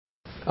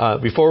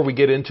Before we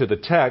get into the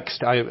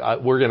text,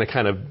 we're going to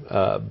kind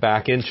of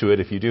back into it.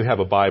 If you do have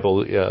a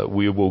Bible,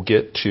 we will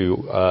get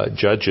to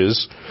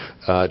Judges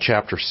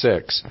chapter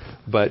 6.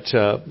 But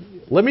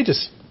let me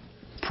just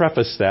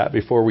preface that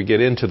before we get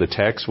into the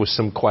text with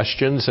some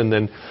questions and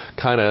then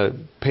kind of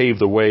pave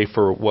the way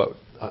for what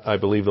I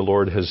believe the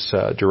Lord has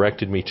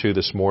directed me to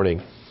this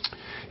morning.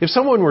 If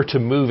someone were to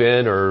move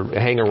in or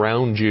hang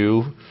around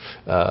you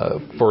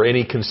for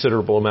any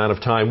considerable amount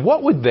of time,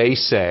 what would they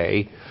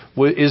say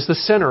is the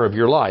center of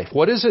your life?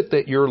 What is it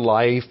that your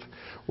life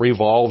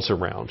revolves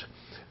around?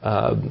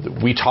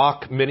 We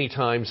talk many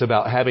times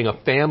about having a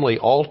family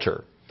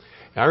altar.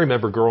 I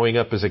remember growing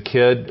up as a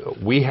kid,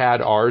 we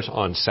had ours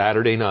on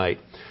Saturday night.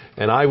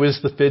 And I was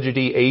the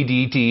fidgety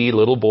ADD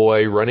little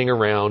boy running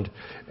around.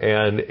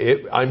 And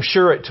I'm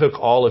sure it took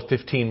all of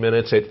 15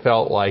 minutes. It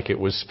felt like it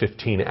was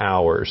 15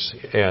 hours.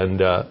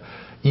 And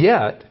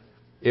yet,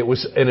 it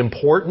was an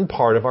important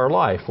part of our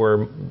life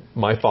where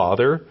my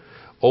father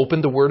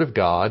opened the Word of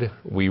God.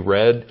 We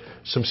read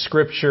some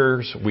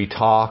scriptures. We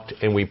talked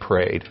and we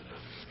prayed.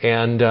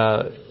 And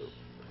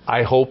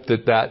I hope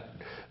that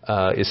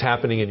is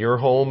happening in your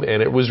home,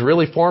 and it was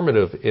really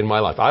formative in my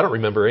life. I don't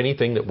remember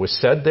anything that was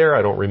said there.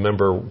 I don't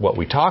remember what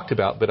we talked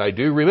about, but I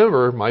do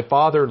remember my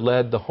father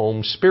led the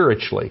home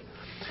spiritually,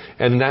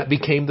 and that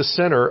became the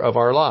center of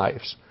our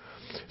lives.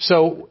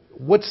 So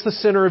what's the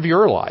center of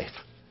your life?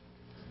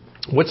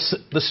 What's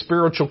the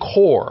spiritual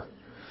core?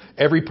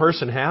 Every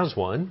person has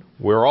one.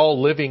 We're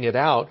all living it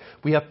out.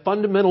 We have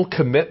fundamental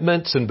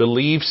commitments and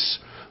beliefs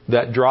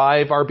that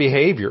drive our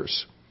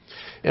behaviors.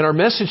 In our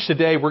message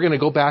today, we're going to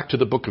go back to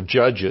the book of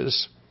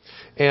Judges.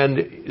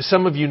 And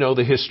some of you know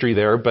the history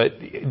there, but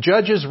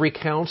Judges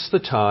recounts the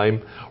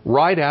time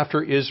right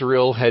after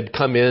Israel had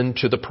come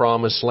into the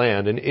promised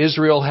land. And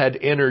Israel had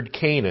entered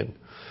Canaan.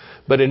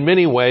 But in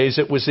many ways,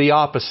 it was the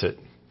opposite.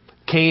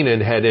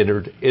 Canaan had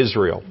entered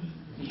Israel.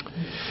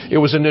 It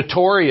was a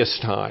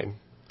notorious time,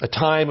 a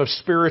time of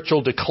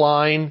spiritual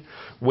decline,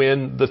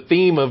 when the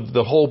theme of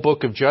the whole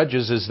book of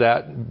Judges is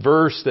that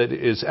verse that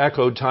is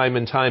echoed time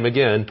and time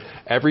again.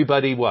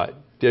 Everybody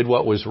did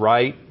what was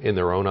right in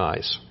their own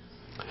eyes.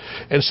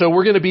 And so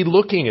we're going to be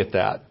looking at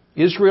that.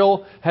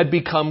 Israel had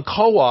become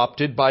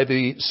co-opted by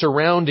the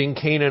surrounding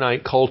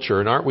Canaanite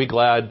culture. And aren't we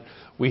glad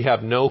we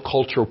have no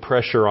cultural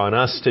pressure on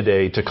us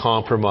today to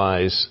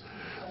compromise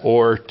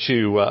or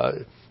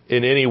to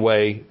in any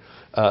way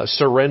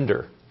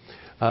surrender.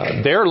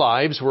 Their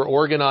lives were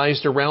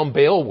organized around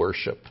Baal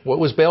worship. What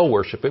was Baal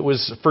worship? It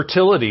was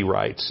fertility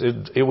rites.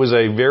 It was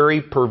a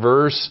very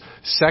perverse,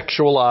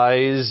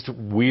 sexualized,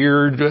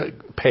 weird,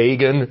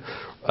 pagan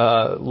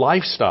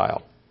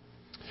lifestyle.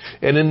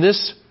 And in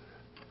this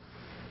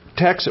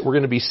text that we're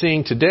going to be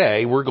seeing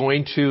today, we're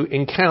going to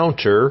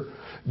encounter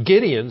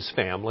Gideon's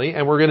family,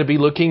 and we're going to be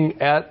looking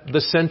at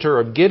the center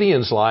of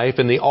Gideon's life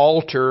and the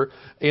altar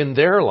in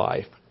their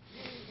life.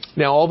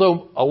 Now,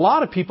 although a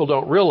lot of people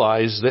don't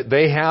realize that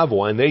they have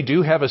one, they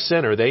do have a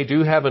center, they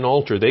do have an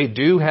altar, they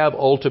do have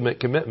ultimate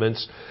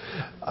commitments,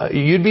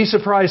 you'd be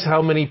surprised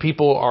how many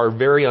people are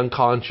very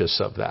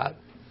unconscious of that.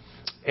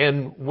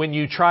 And when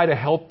you try to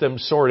help them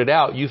sort it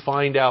out, you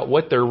find out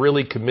what they're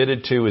really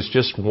committed to is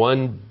just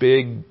one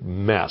big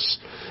mess.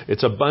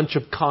 It's a bunch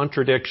of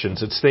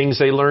contradictions. It's things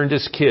they learned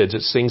as kids.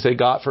 It's things they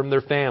got from their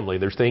family.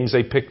 There's things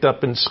they picked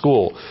up in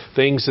school.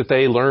 Things that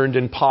they learned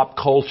in pop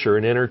culture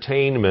and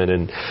entertainment.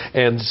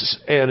 And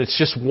it's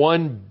just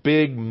one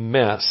big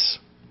mess.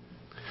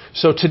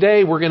 So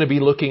today we're going to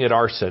be looking at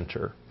our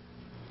center.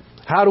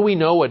 How do we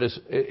know what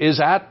is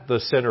at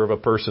the center of a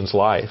person's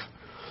life?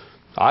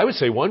 I would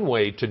say one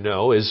way to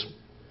know is,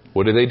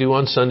 what do they do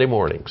on Sunday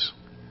mornings?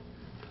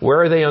 Where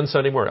are they on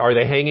Sunday morning? Are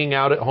they hanging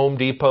out at Home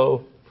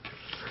Depot?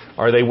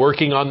 Are they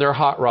working on their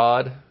hot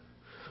rod?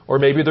 Or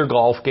maybe their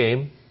golf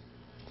game?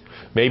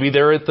 Maybe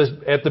they're at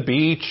the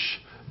beach.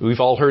 We've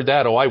all heard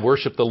that. Oh, I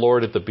worship the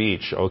Lord at the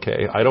beach.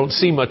 Okay, I don't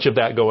see much of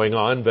that going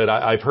on, but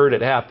I've heard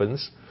it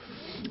happens.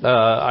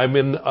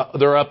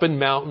 They're up in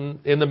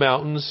the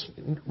mountains,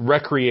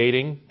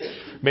 recreating.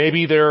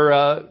 Maybe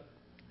they're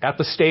at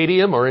the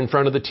stadium or in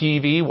front of the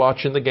TV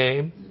watching the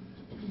game.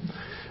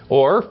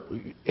 Or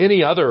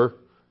any other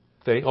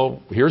thing.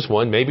 Oh, here's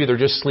one. Maybe they're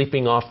just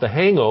sleeping off the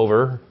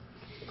hangover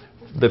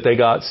that they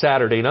got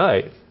Saturday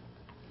night.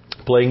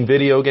 Playing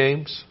video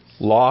games,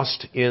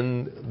 lost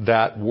in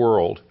that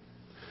world.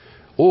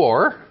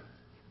 Or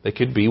they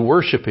could be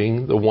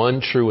worshiping the one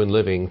true and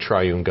living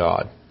triune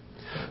God.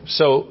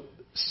 So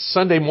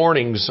Sunday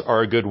mornings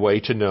are a good way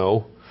to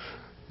know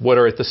what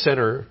are at the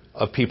center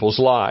of people's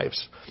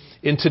lives.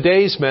 In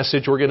today's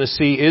message, we're going to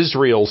see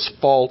Israel's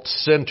false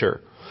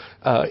center.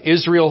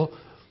 Israel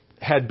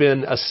had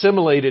been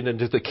assimilated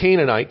into the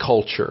Canaanite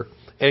culture,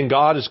 and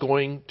God is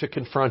going to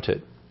confront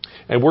it.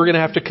 And we're going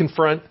to have to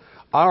confront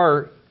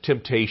our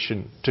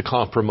temptation to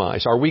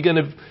compromise. Are we going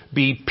to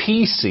be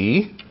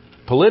PC,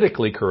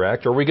 politically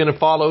correct, or are we going to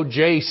follow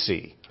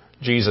JC,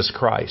 Jesus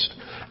Christ?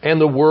 And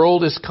the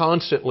world is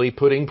constantly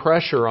putting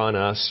pressure on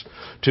us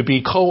to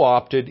be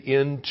co-opted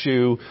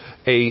into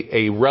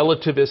a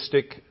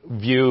relativistic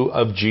view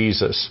of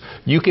Jesus.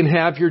 You can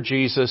have your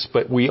Jesus,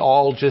 but we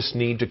all just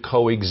need to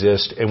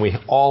coexist, and we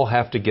all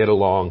have to get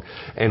along.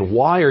 And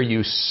why are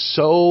you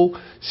so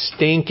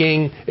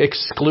stinking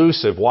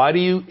exclusive? Why do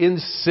you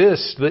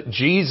insist that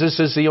Jesus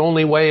is the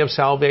only way of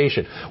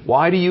salvation?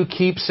 Why do you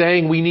keep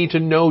saying we need to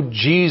know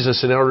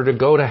Jesus in order to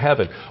go to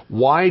heaven?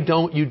 Why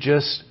don't you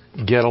just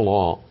get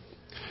along?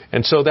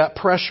 And so that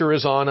pressure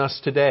is on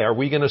us today. Are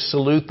we going to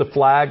salute the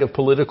flag of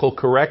political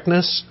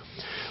correctness?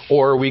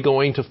 Or are we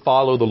going to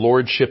follow the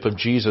lordship of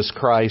Jesus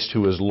Christ,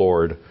 who is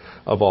Lord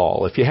of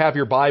all? If you have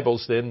your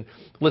Bibles, then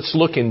let's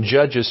look in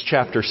Judges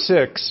chapter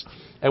 6,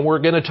 and we're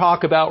going to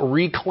talk about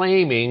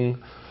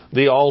reclaiming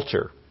the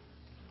altar.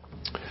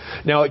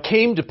 Now it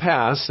came to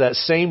pass that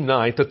same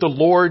night that the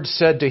Lord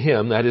said to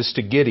him, that is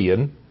to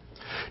Gideon,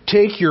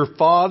 "Take your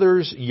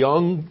father's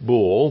young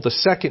bull, the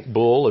second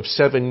bull of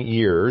 7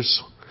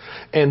 years,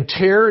 and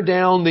tear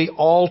down the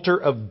altar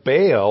of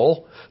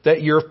Baal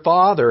that your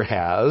father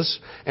has,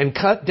 and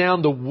cut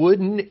down the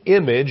wooden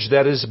image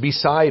that is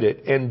beside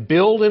it, and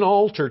build an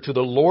altar to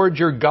the Lord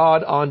your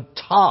God on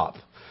top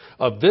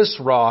of this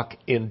rock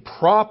in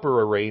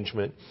proper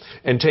arrangement,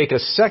 and take a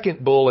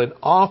second bull and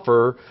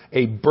offer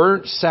a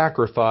burnt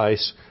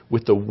sacrifice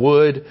with the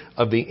wood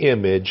of the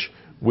image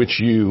which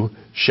you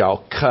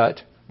shall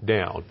cut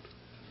down."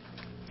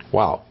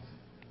 Wow.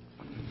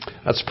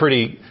 That's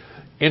pretty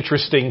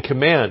interesting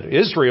command.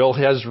 Israel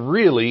has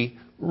really,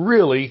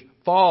 really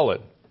fallen.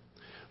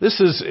 This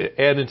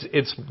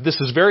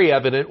is very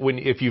evident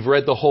if you've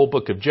read the whole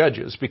book of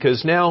Judges,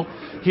 because now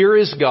here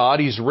is God.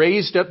 He's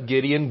raised up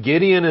Gideon.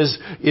 Gideon is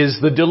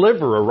the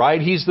deliverer,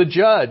 right? He's the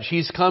judge.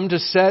 He's come to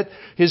set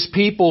his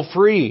people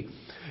free.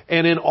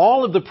 And in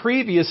all of the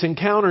previous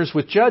encounters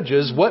with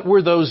judges, what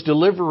were those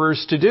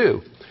deliverers to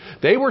do?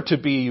 They were to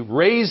be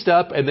raised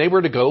up and they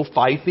were to go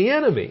fight the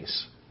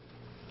enemies.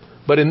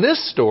 But in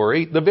this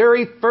story, the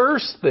very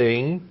first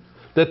thing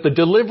that the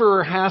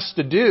deliverer has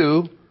to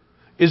do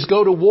is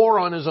go to war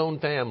on his own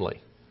family.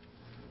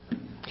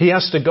 He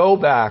has to go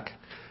back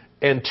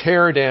and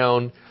tear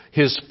down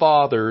his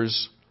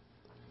father's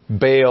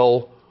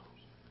Baal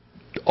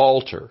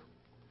altar.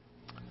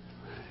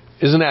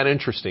 Isn't that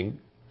interesting?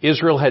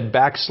 Israel had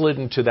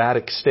backslidden to that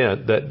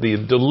extent that the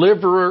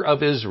deliverer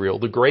of Israel,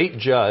 the great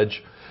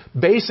judge,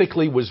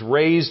 basically was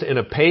raised in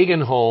a pagan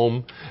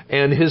home,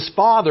 and his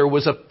father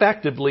was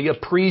effectively a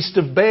priest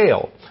of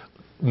Baal,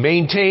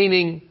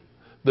 maintaining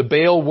the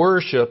Baal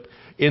worship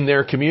in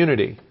their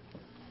community.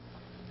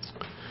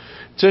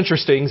 It's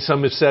interesting,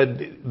 some have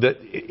said that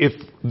if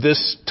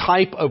this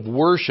type of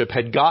worship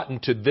had gotten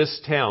to this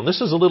town, this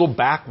is a little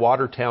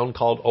backwater town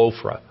called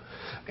Ophrah,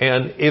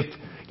 and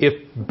if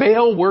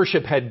Baal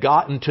worship had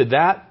gotten to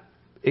that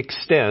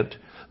extent,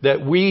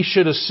 that we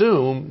should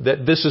assume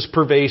that this is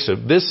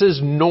pervasive. This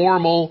is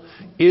normal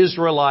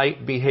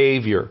Israelite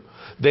behavior.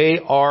 They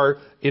are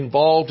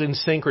involved in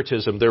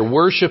syncretism. They're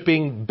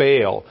worshiping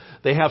Baal.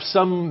 They have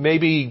some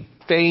maybe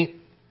faint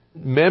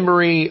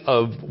memory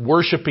of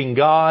worshiping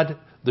God,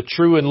 the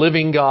true and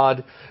living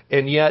God,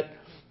 and yet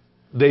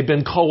they've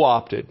been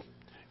co-opted.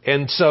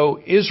 And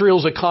so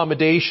Israel's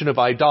accommodation of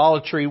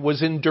idolatry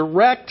was in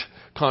direct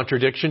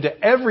contradiction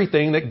to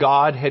everything that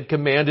God had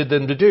commanded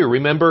them to do.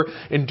 Remember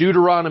in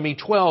Deuteronomy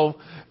 12,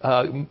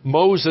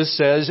 Moses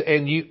says,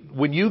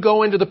 when you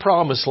go into the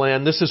promised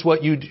land, this is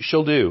what you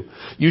shall do.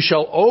 You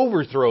shall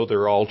overthrow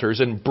their altars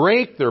and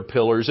break their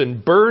pillars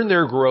and burn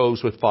their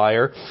groves with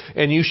fire,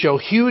 and you shall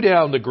hew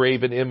down the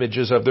graven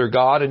images of their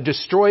God and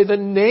destroy the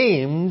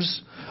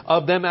names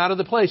of them out of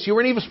the place. You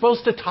weren't even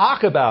supposed to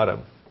talk about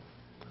them.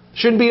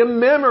 Shouldn't be a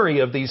memory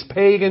of these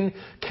pagan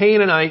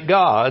Canaanite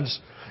gods.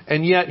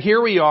 And yet here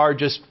we are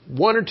just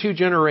 1 or 2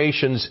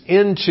 generations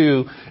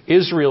into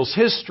Israel's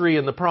history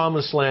in the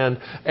Promised Land,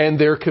 and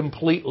they're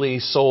completely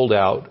sold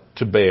out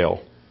to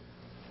Baal.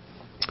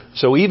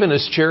 So even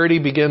as charity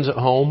begins at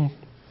home,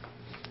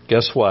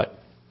 guess what?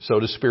 So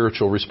does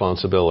spiritual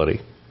responsibility.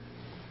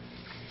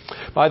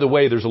 By the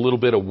way, there's a little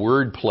bit of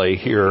wordplay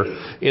here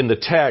in the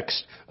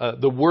text.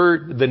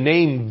 The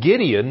name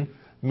Gideon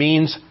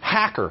means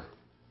hacker,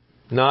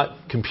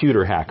 not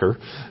computer hacker.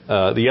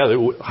 The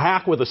other,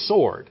 hack with a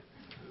sword.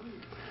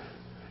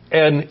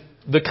 And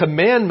the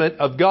commandment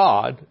of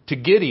God to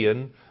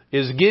Gideon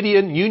is,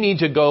 Gideon, you need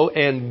to go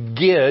and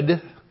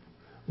gid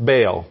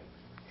Baal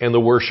and the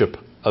worship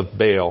of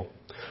Baal.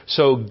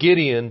 So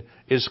Gideon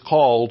is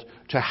called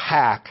to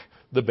hack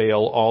the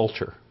Baal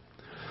altar.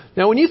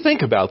 Now, when you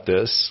think about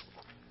this,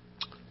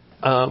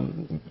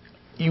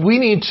 we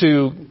need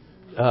to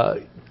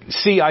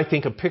see, I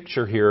think, a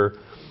picture here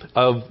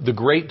of the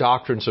great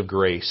doctrines of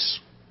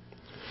grace.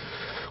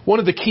 One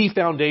of the key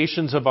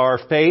foundations of our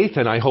faith,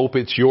 and I hope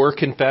it's your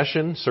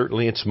confession,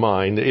 certainly it's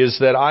mine, is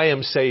that I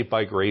am saved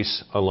by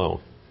grace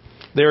alone.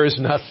 There is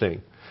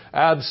nothing,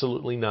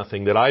 absolutely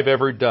nothing that I've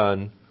ever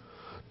done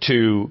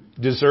to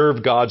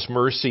deserve God's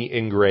mercy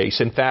and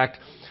grace. In fact,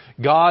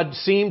 God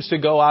seems to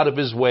go out of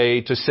His way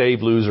to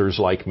save losers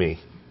like me.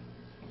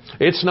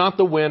 It's not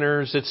the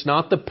winners. It's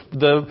not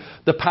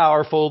the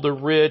powerful, the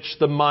rich,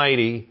 the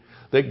mighty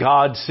that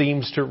God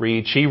seems to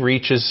reach. He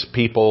reaches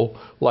people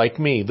like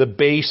me, the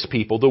base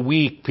people, the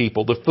weak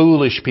people, the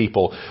foolish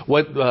people.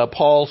 What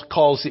Paul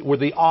calls we're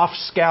the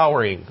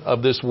offscouring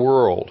of this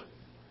world.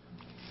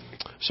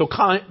 So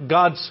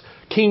God's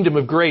kingdom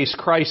of grace,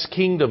 Christ's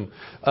kingdom,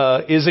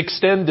 is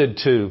extended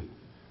to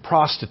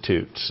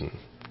prostitutes and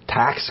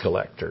tax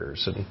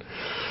collectors and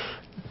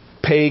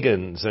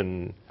pagans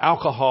and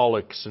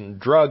alcoholics and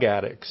drug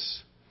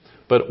addicts.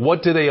 But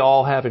what do they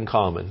all have in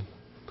common?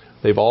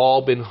 They've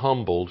all been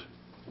humbled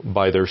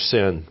by their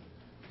sin.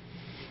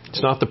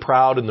 It's not the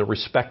proud and the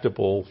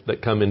respectable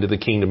that come into the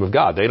kingdom of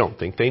God. They don't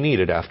think they need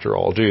it after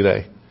all, do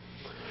they?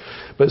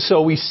 But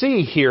so we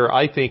see here,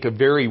 I think, a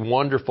very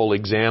wonderful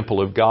example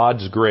of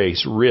God's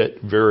grace writ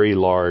very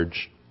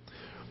large.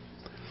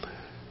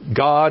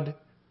 God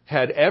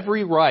had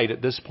every right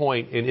at this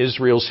point in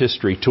Israel's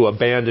history to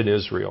abandon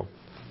Israel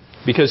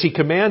because He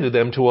commanded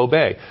them to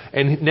obey.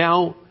 And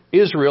now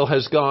Israel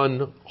has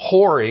gone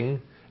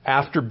whoring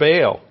after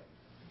Baal.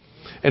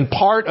 And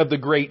part of the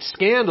great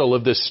scandal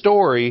of this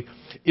story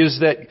is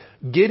that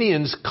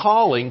Gideon's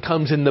calling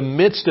comes in the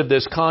midst of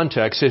this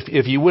context.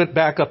 If you went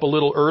back up a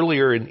little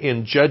earlier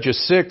in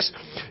Judges 6,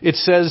 it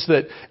says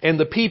that, and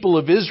the people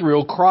of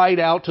Israel cried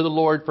out to the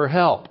Lord for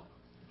help.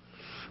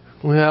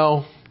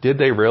 Well, did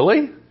they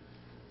really?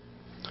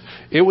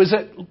 It was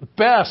at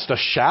best a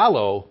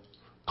shallow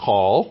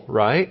call,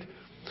 right?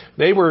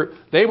 They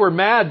were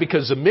mad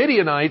because the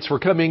Midianites were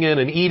coming in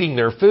and eating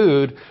their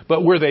food,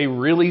 but were they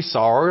really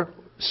sorry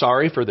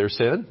for their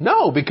sin?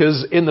 No,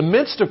 because in the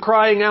midst of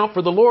crying out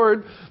for the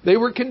Lord, they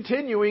were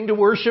continuing to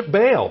worship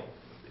Baal,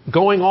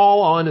 going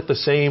all on at the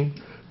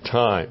same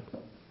time.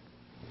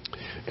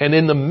 And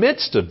in the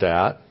midst of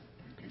that,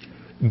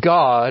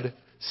 God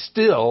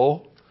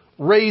still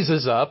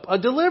raises up a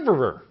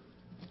deliverer.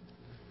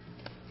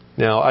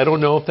 Now, I don't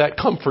know if that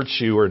comforts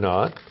you or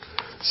not.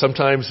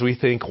 Sometimes we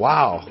think,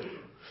 wow,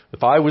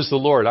 if I was the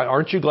Lord,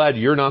 aren't you glad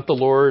you're not the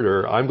Lord?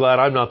 Or I'm glad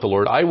I'm not the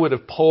Lord. I would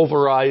have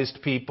pulverized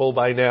people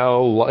by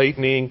now,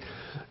 lightning.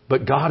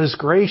 But God is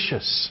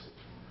gracious.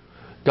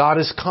 God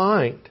is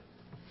kind.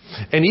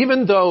 And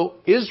even though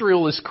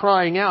Israel is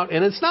crying out,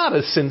 and it's not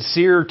a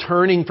sincere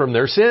turning from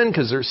their sin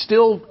because they're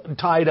still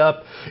tied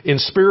up in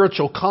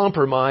spiritual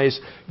compromise,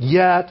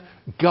 yet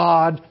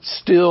God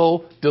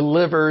still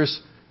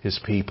delivers His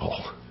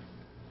people.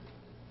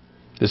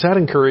 Does that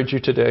encourage you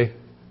today?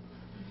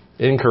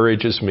 It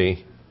encourages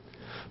me.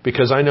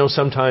 Because I know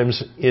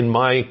sometimes in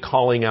my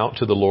calling out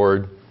to the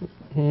Lord,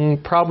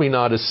 probably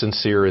not as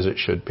sincere as it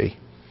should be.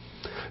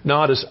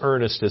 Not as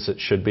earnest as it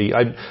should be.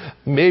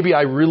 Maybe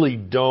I really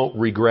don't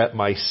regret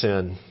my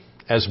sin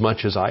as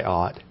much as I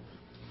ought.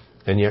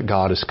 And yet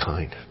God is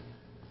kind.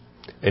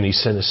 And He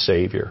sent a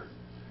Savior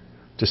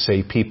to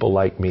save people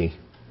like me.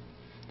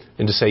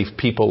 And to save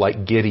people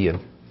like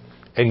Gideon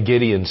and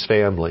Gideon's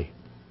family.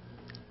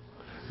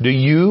 Do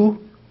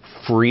you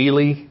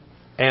freely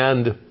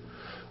and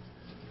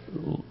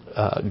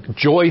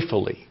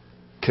joyfully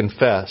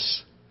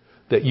confess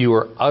that you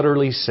are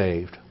utterly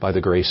saved by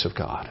the grace of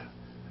God?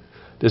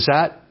 Does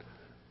that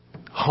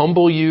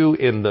humble you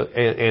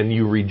and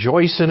you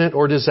rejoice in it,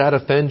 or does that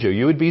offend you?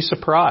 You would be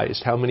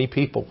surprised how many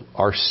people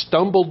are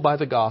stumbled by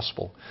the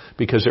gospel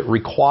because it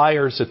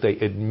requires that they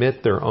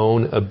admit their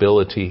own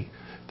ability,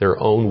 their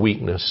own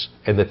weakness,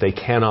 and that they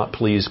cannot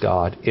please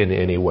God in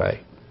any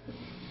way.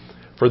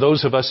 For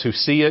those of us who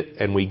see it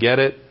and we get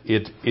it,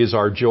 it is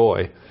our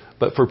joy.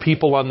 But for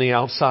people on the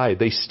outside,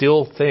 they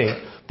still think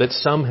that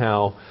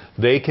somehow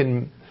they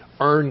can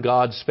earn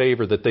God's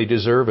favor, that they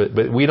deserve it.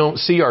 But we don't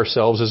see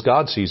ourselves as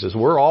God sees us.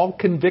 We're all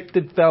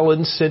convicted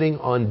felons sitting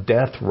on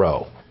death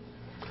row.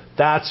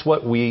 That's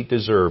what we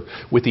deserve,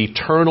 with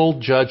eternal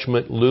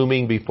judgment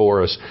looming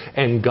before us.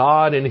 And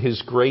God, in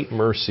His great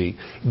mercy,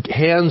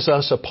 hands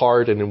us a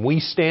pardon, and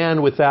we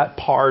stand with that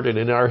pardon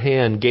in our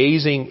hand,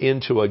 gazing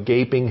into a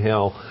gaping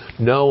hell,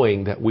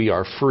 knowing that we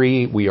are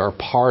free, we are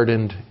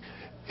pardoned,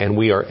 and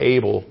we are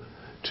able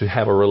to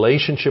have a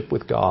relationship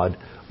with God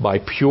by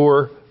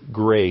pure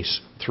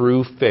grace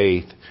through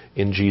faith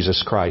in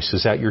Jesus Christ.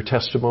 Is that your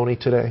testimony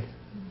today?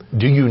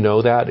 Do you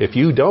know that? If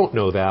you don't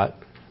know that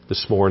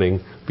this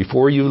morning,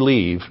 before you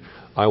leave,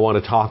 I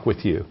want to talk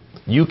with you.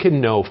 You can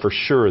know for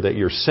sure that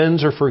your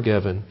sins are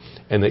forgiven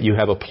and that you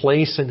have a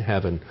place in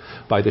heaven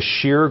by the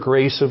sheer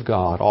grace of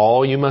God.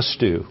 All you must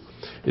do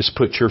is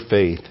put your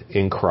faith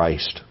in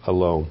Christ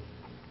alone.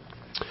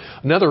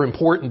 Another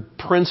important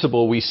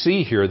principle we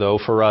see here, though,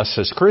 for us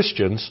as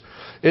Christians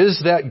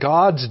is that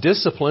God's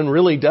discipline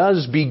really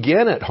does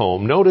begin at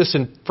home. Notice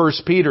in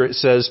 1 Peter it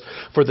says,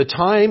 "For the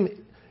time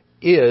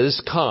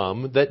is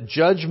come that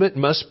judgment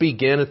must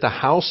begin at the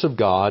house of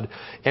God,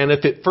 and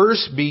if it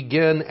first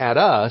begin at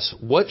us,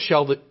 what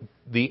shall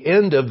the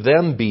end of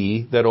them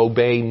be that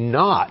obey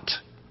not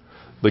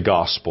the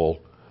gospel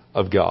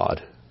of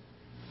God?"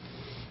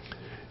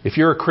 If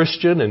you're a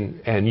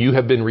Christian and you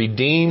have been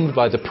redeemed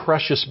by the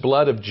precious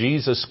blood of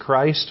Jesus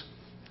Christ,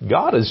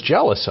 God is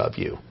jealous of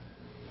you.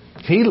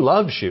 He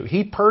loves you.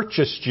 He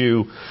purchased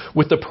you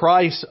with the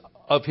price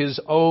of His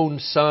own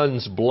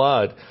Son's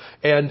blood.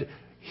 And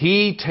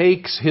He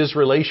takes His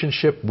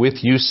relationship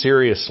with you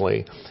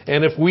seriously.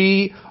 And if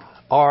we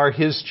are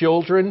His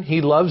children,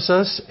 He loves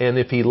us. And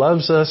if He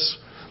loves us,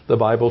 the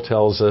Bible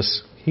tells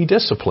us He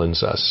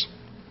disciplines us.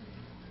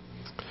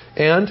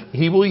 And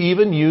He will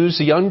even use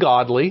the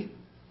ungodly,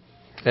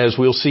 as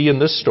we'll see in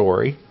this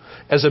story,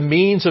 as a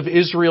means of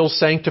Israel's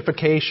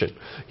sanctification.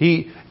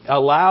 He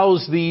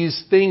allows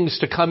these things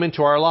to come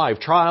into our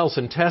life, trials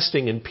and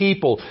testing and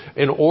people,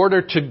 in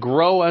order to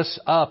grow us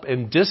up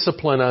and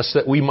discipline us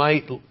that we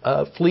might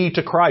flee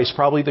to Christ.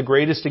 Probably the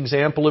greatest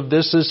example of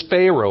this is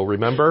Pharaoh.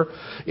 Remember,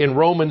 in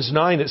Romans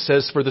 9 it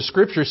says, "For the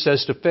Scripture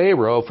says to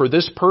Pharaoh, for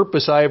this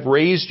purpose I have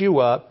raised you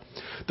up,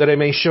 that I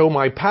may show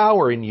my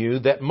power in you,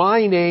 that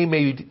my name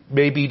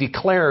may be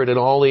declared in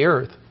all the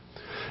earth."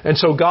 And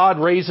so God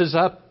raises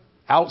up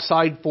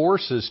outside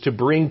forces to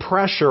bring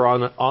pressure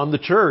on the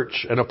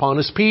church and upon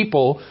His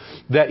people,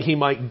 that He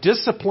might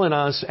discipline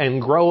us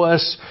and grow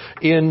us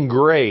in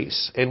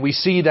grace. And we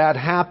see that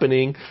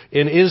happening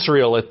in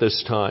Israel at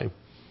this time.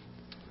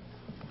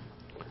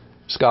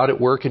 Is God at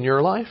work in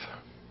your life?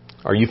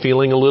 Are you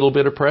feeling a little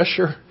bit of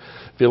pressure?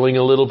 Feeling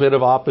a little bit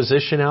of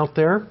opposition out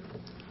there?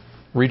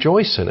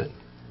 Rejoice in it.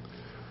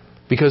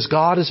 Because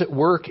God is at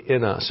work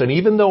in us. And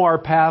even though our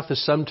path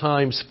is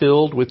sometimes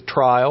filled with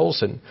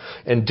trials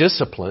and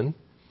discipline,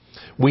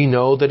 we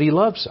know that He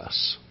loves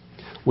us.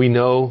 We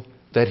know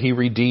that He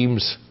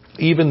redeems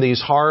even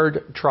these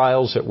hard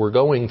trials that we're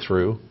going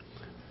through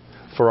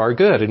for our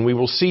good. And we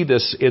will see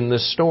this in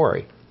this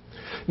story.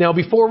 Now,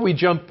 before we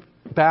jump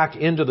back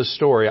into the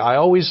story, I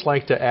always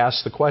like to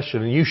ask the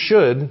question, and you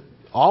should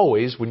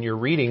always, when you're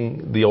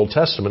reading the Old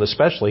Testament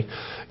especially,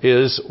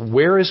 is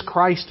where is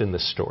Christ in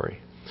this story?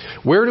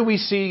 Where do we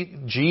see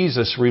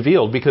Jesus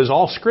revealed? Because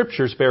all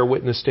Scriptures bear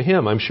witness to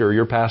Him. I'm sure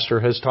your pastor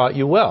has taught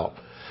you well.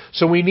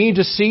 So we need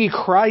to see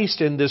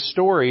Christ in this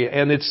story,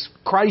 and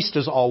Christ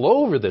is all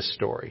over this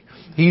story.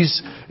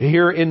 He's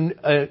here in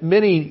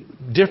many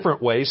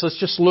different ways. Let's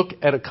just look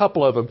at a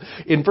couple of them.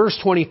 In verse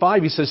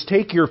 25, He says,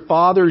 "Take your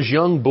father's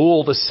young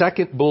bull, the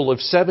second bull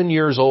of 7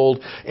 years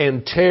old,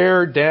 and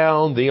tear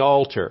down the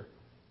altar."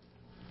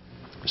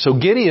 So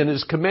Gideon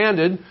is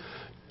commanded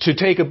to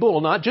take a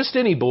bull, not just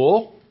any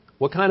bull.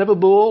 What kind of a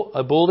bull?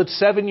 A bull that's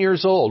 7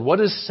 years old. What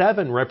does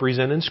 7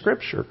 represent in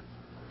Scripture?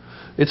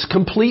 It's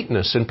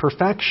completeness and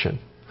perfection.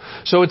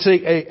 So it's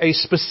a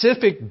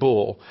specific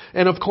bull.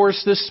 And of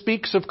course, this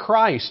speaks of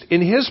Christ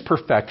in His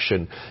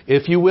perfection.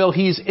 If you will,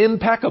 He's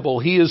impeccable.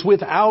 He is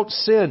without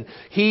sin.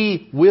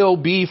 He will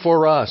be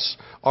for us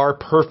our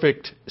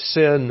perfect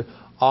sin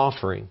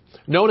offering.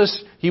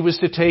 Notice He was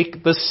to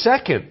take the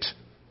second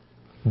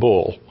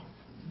bull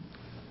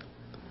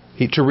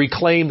to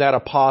reclaim that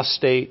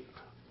apostate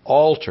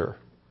altar.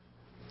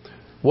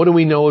 What do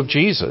we know of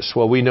Jesus?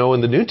 Well, we know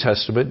in the New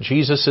Testament,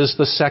 Jesus is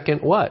the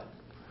second what?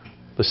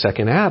 The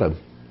second Adam.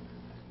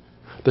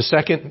 The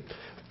second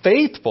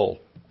faithful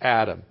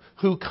Adam,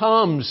 who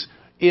comes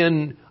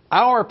in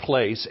our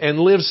place and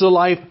lives the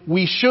life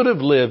we should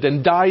have lived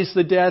and dies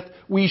the death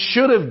we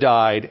should have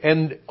died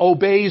and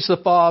obeys the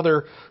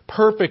Father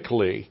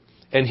perfectly.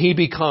 And He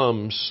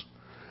becomes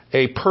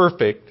a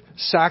perfect,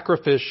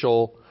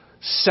 sacrificial,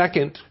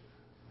 second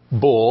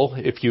bull,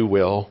 if you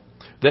will,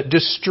 that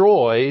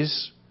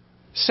destroys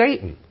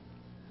Satan.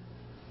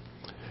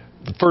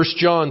 1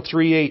 John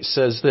 3:8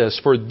 says this,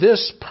 "For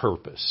this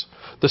purpose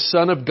the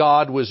Son of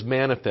God was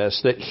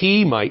manifest, that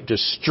He might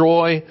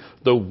destroy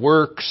the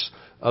works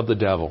of the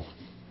devil."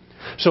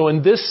 So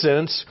in this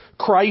sense,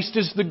 Christ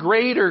is the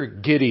greater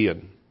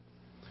Gideon.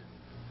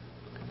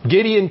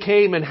 Gideon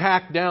came and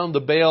hacked down the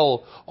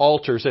Baal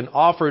altars and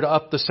offered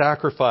up the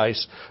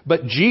sacrifice.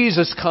 But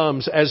Jesus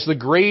comes as the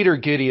greater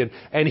Gideon,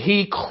 and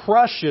He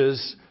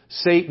crushes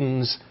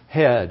Satan's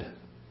head.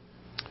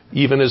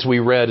 Even as we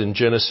read in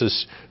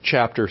Genesis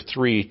chapter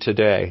 3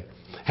 today.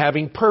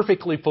 Having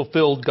perfectly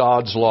fulfilled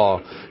God's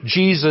law,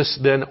 Jesus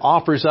then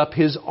offers up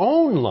His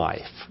own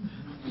life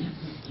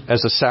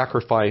as a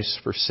sacrifice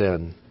for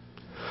sin.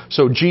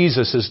 So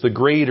Jesus is the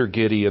greater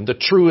Gideon, the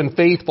true and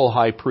faithful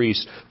high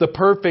priest, the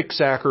perfect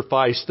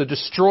sacrifice, the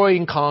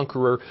destroying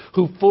conqueror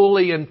who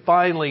fully and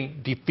finally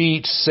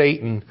defeats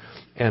Satan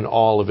and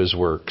all of his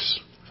works.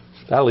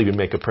 That'll even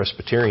make a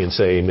Presbyterian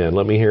say amen.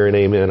 Let me hear an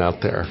amen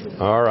out there.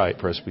 All right,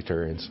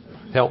 Presbyterians,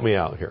 help me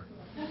out here.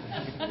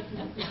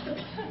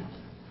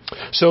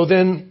 So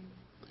then,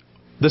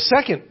 the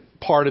second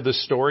part of the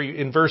story,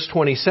 in verse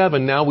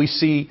 27, now we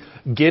see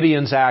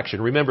Gideon's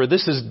action. Remember,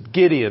 this is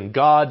Gideon,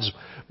 God's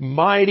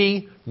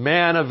mighty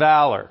man of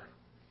valor.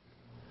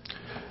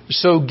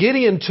 So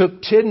Gideon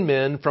took 10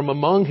 men from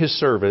among his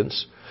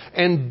servants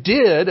and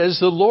did as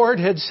the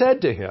Lord had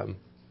said to him.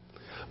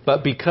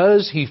 But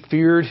because he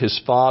feared his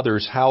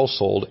father's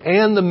household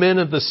and the men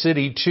of the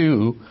city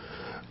too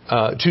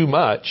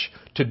much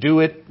to do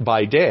it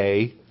by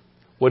day,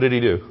 what did he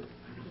do?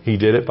 He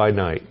did it by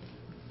night.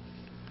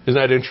 Isn't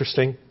that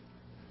interesting?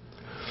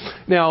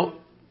 Now,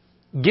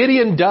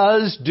 Gideon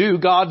does do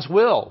God's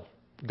will.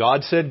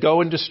 God said,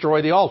 go and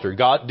destroy the altar.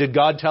 Did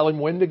God tell him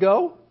when to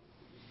go?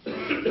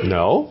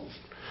 No.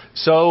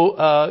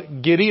 So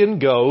Gideon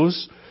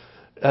goes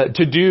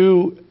to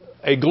do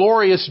a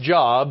glorious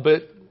job,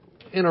 but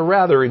in a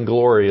rather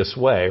inglorious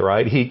way,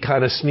 right? He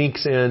kind of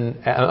sneaks in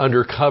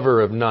under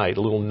cover of night,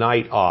 a little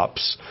night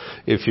ops,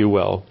 if you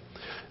will.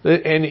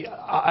 And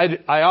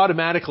I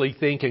automatically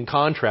think in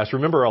contrast,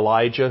 remember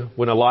Elijah?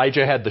 When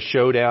Elijah had the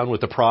showdown with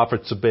the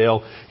prophets of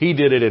Baal, he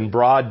did it in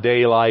broad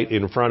daylight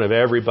in front of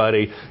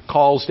everybody,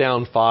 calls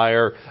down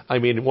fire. I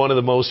mean, one of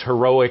the most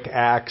heroic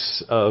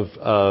acts of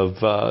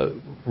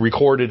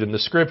recorded in the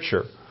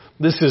scripture.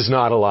 This is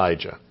not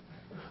Elijah.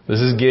 This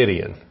is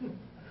Gideon.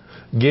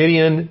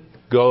 Gideon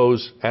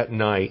goes at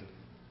night.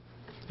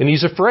 And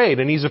he's afraid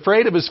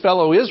of his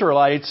fellow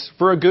Israelites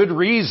for a good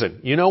reason.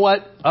 You know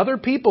what? Other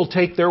people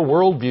take their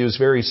worldviews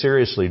very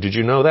seriously. Did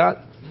you know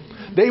that?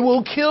 They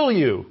will kill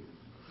you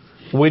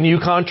when you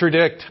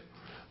contradict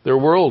their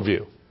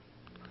worldview.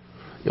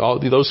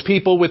 Those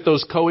people with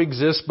those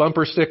coexist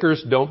bumper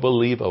stickers don't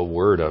believe a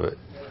word of it.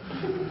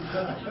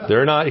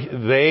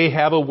 They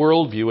have a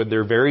worldview and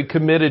they're very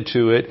committed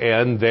to it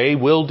and they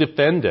will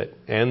defend it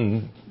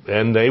and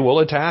they will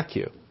attack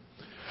you.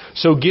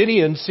 So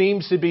Gideon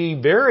seems to be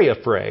very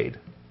afraid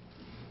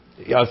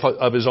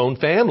of his own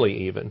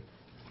family even.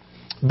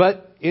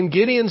 But in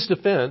Gideon's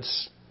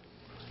defense,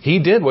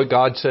 he did what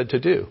God said to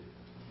do.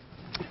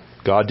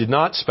 God did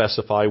not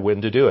specify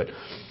when to do it.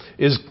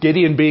 Is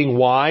Gideon being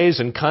wise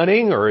and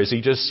cunning, or is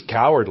he just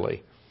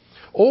cowardly?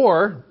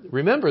 Or,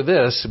 remember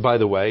this, by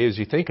the way, as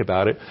you think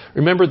about it,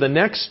 remember the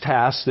next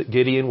task that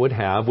Gideon would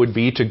have would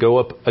be to go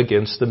up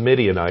against the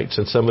Midianites,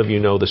 and some of you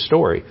know the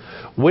story.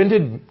 When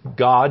did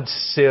God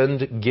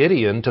send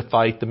Gideon to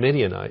fight the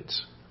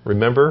Midianites?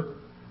 Remember?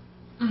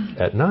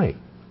 At night.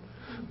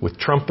 With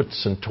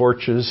trumpets and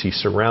torches, he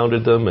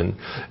surrounded them,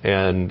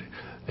 and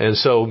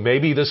so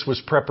maybe this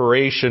was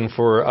preparation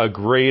for a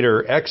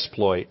greater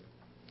exploit.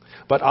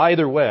 But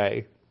either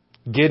way,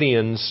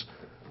 Gideon's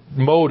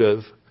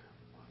motive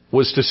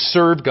was to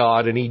serve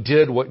God, and he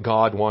did what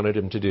God wanted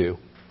him to do.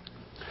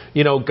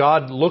 You know,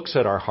 God looks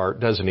at our heart,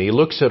 doesn't he? He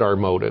looks at our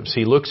motives.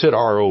 He looks at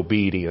our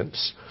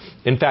obedience.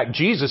 In fact,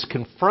 Jesus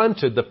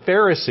confronted the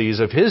Pharisees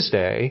of his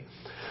day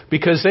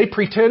because they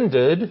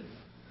pretended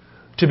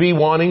to be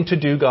wanting to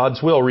do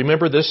God's will.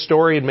 Remember this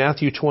story in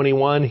Matthew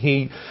 21?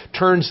 He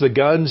turns the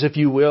guns, if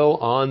you will,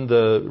 on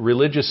the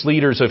religious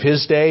leaders of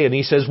his day, and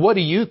he says, "What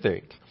do you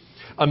think?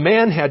 A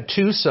man had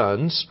 2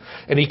 sons,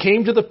 and he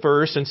came to the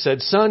first and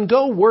said, 'Son,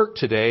 go work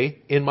today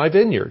in my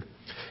vineyard.'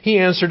 He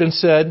answered and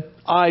said,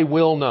 'I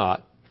will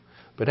not.'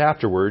 But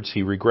afterwards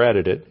he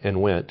regretted it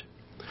and went.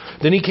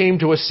 Then he came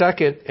to a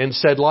second and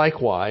said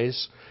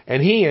likewise,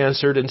 and he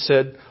answered and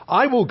said,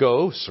 'I will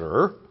go,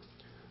 sir.'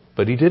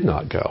 But he did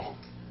not go.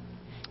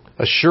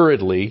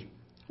 Assuredly,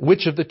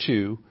 which of the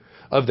 2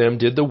 of them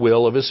did the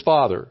will of his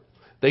father?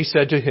 They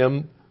said to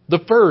him, 'The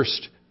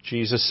first.'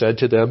 Jesus said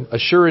to them,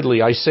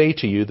 'Assuredly, I say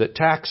to you that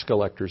tax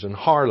collectors and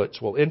harlots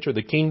will enter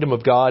the kingdom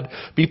of God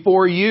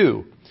before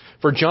you.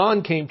 For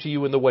John came to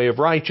you in the way of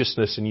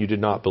righteousness, and you did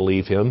not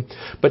believe him.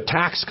 But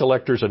tax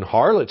collectors and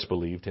harlots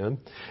believed him.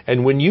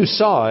 And when you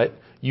saw it,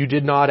 you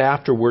did not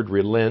afterward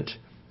relent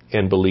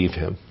and believe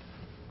him.'"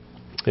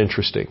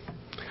 Interesting.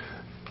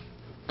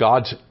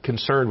 God's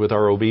concerned with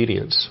our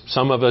obedience.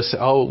 Some of us,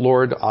 "Oh,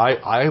 Lord,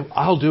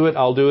 I'll do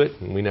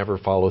it. And we never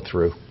follow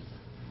through.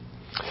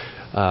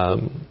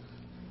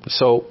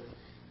 So,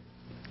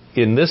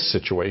 in this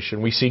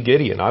situation, we see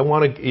Gideon.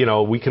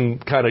 We can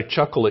kind of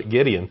chuckle at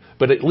Gideon,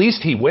 but at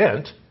least he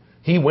went.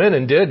 He went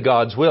and did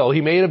God's will.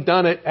 He may have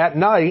done it at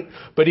night,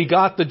 but he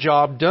got the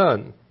job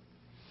done.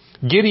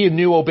 Gideon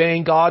knew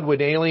obeying God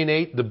would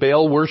alienate the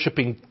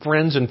Baal-worshipping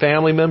friends and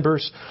family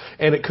members,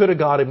 and it could have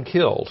got him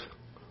killed.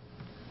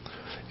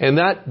 And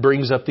that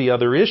brings up the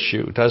other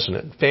issue, doesn't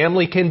it?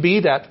 Family can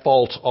be that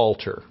false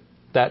altar,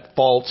 that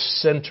false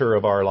center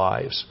of our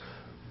lives.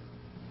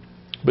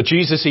 But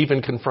Jesus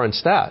even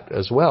confronts that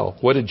as well.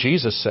 What did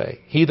Jesus say?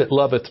 "He that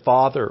loveth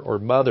father or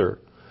mother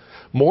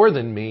more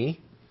than me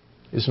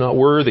is not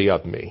worthy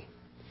of me.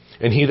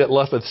 And he that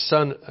loveth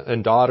son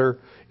and daughter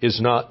is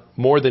not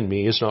more than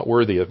me, is not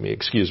worthy of me."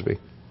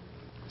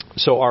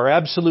 So our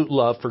absolute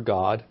love for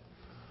God,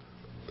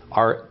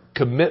 our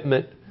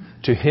commitment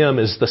to him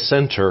as the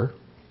center,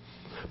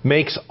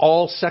 makes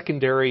all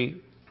secondary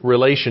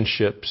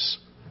relationships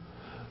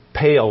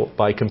pale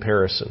by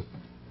comparison.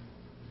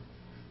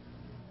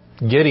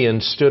 Gideon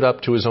stood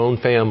up to his own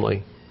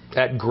family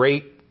at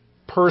great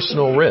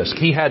personal risk.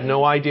 He had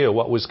no idea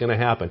what was going to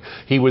happen.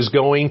 He was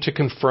going to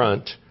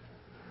confront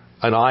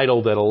an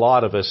idol that a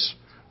lot of us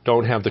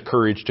don't have the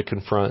courage to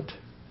confront.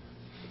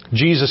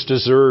 Jesus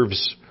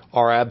deserves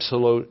our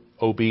absolute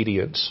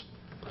obedience.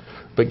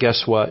 But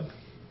guess what?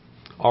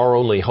 Our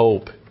only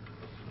hope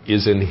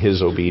is in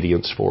his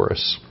obedience for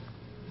us.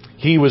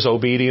 He was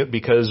obedient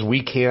because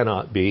we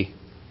cannot be.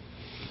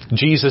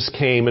 Jesus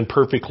came and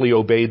perfectly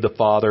obeyed the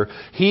Father.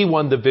 He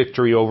won the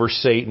victory over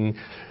Satan.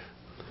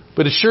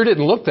 But it sure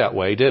didn't look that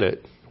way, did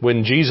it?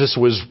 When Jesus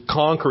was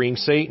conquering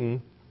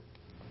Satan,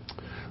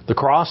 The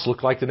cross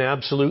looked like an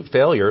absolute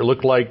failure. It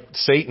looked like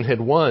Satan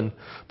had won.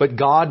 But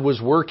God was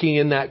working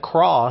in that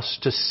cross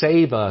to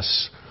save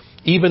us,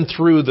 even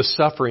through the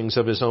sufferings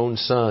of His own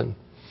Son.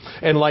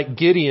 And like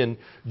Gideon,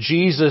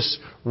 Jesus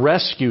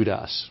rescued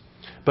us.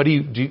 But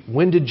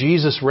when did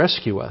Jesus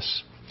rescue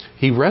us?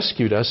 He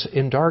rescued us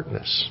in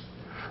darkness.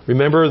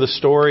 Remember the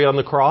story on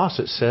the cross?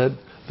 It said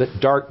that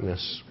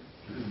darkness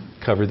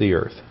covered the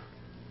earth.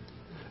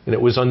 And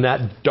it was on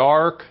that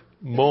dark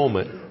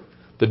moment,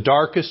 the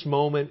darkest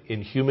moment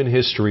in human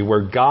history,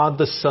 where God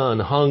the Son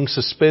hung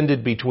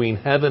suspended between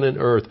heaven and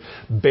earth,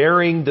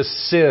 bearing the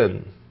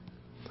sin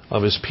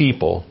of His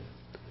people,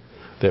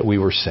 that we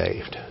were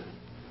saved.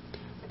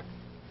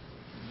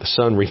 The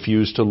Son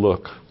refused to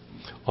look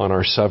on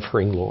our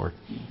suffering Lord.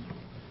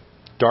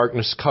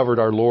 Darkness covered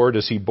our Lord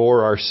as He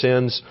bore our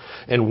sins.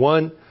 And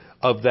one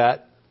of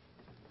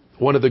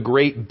the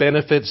great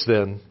benefits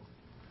then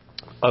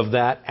of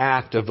that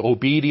act of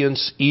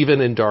obedience,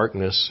 even in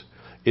darkness,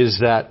 is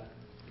that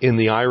in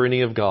the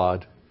irony of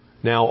God,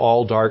 now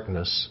all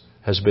darkness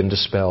has been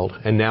dispelled.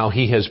 And now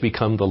He has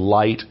become the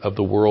light of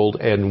the world,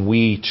 and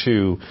we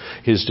too,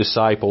 His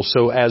disciples.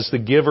 So as the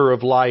giver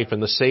of life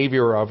and the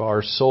Savior of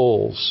our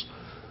souls,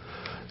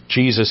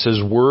 Jesus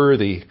is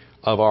worthy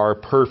of our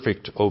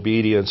perfect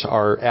obedience,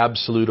 our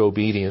absolute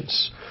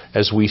obedience,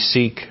 as we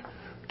seek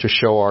to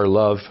show our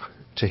love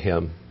to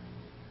Him.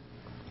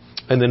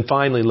 And then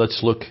finally,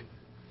 let's look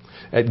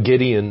at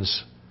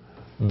Gideon's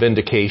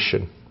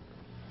vindication.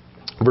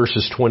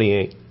 Verses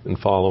 28 and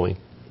following.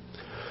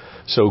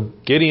 So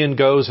Gideon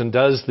goes and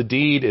does the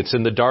deed. It's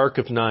in the dark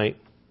of night.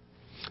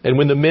 And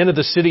when the men of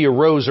the city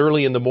arose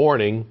early in the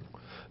morning,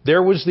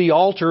 there was the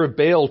altar of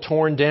Baal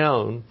torn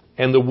down,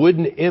 and the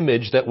wooden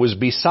image that was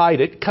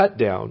beside it cut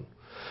down.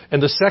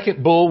 And the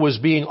second bull was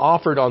being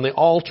offered on the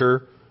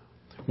altar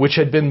which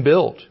had been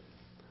built.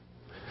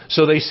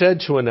 So they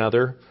said to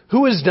another,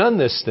 "Who has done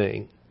this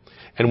thing?"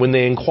 And when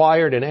they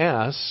inquired and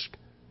asked,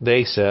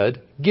 they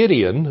said,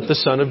 "Gideon, the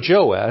son of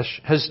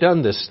Joash, has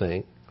done this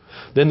thing."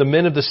 Then the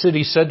men of the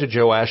city said to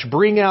Joash,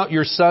 "Bring out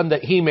your son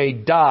that he may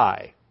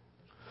die,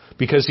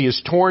 because he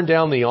has torn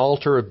down the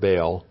altar of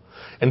Baal,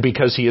 and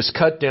because he has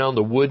cut down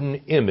the wooden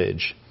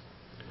image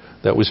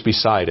that was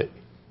beside it."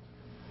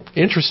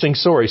 Interesting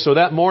story. So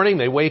that morning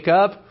they wake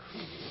up.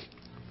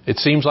 It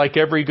seems like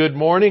every good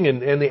morning,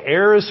 and the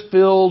air is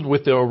filled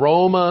with the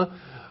aroma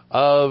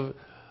of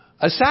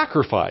a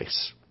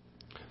sacrifice.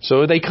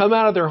 So they come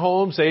out of their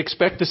homes. They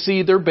expect to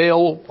see their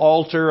Baal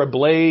altar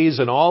ablaze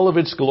in all of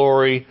its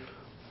glory.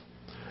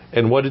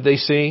 And what did they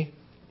see?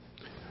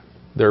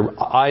 Their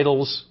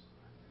idols,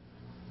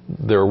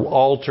 their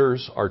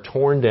altars are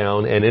torn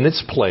down, and in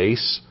its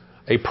place,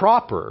 a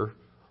proper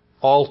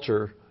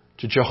altar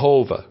to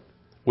Jehovah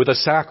with a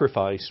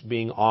sacrifice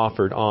being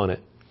offered on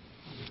it.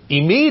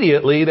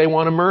 Immediately, they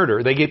want to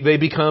murder. They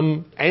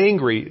become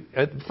angry.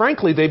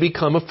 Frankly, they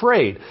become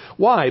afraid.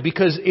 Why?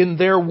 Because in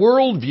their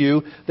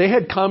worldview, they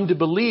had come to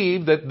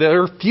believe that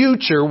their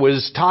future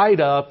was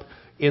tied up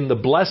in the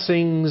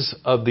blessings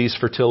of these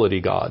fertility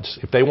gods.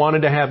 If they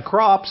wanted to have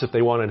crops, if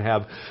they wanted to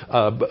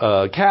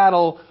have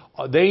cattle,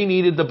 they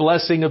needed the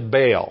blessing of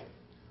Baal.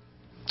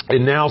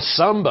 And now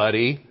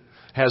somebody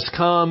has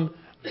come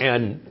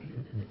and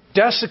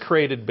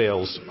desecrated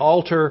Baal's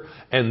altar,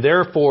 and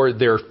therefore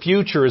their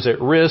future is at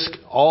risk.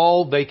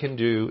 All they can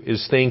do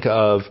is think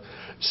of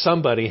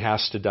somebody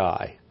has to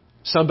die.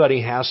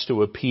 Somebody has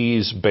to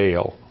appease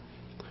Baal.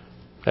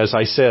 As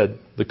I said,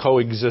 the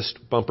coexist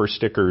bumper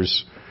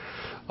stickers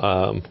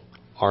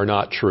are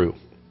not true.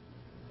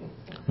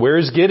 Where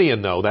is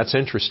Gideon, though? That's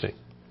interesting.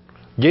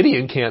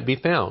 Gideon can't be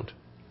found.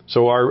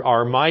 So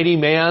our mighty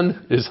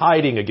man is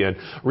hiding again.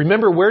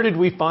 Remember, where did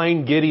we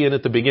find Gideon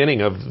at the beginning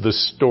of the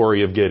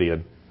story of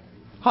Gideon?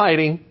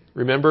 Hiding.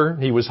 Remember,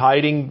 he was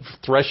hiding,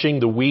 threshing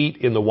the wheat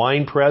in the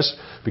winepress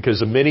because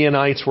the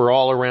Midianites were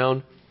all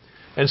around.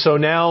 And so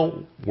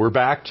now we're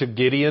back to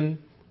Gideon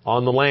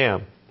on the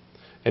lam.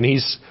 And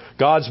he's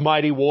God's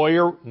mighty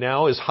warrior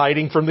now is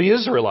hiding from the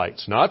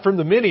Israelites. Not from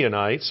the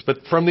Midianites, but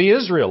from the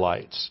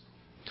Israelites.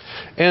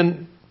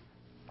 And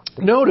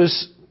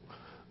notice,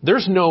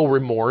 there's no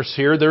remorse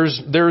here.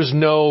 There's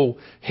no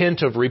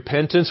hint of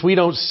repentance. We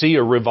don't see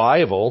a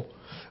revival.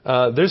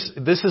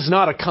 This is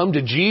not a come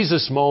to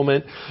Jesus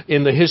moment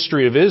in the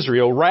history of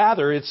Israel.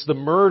 Rather, it's the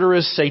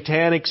murderous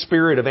satanic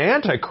spirit of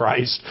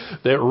Antichrist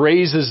that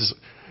raises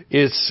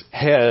its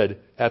head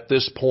at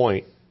this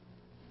point.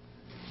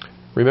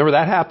 Remember,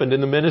 that happened in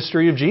the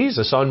ministry of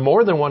Jesus on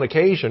more than one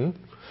occasion.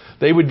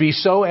 They would be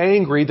so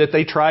angry that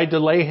they tried to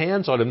lay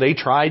hands on him. They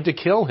tried to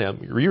kill him.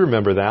 You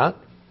remember that.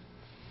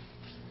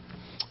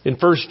 In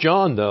 1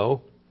 John,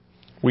 though,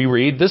 we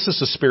read, "This is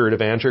the spirit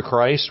of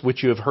Antichrist,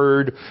 which you have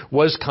heard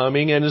was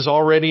coming and is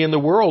already in the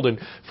world." And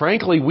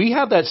frankly, we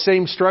have that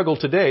same struggle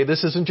today.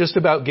 This isn't just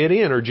about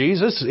Gideon or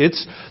Jesus.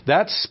 It's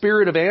that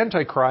spirit of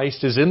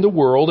Antichrist is in the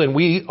world, and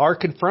we are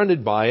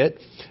confronted by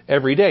it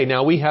every day.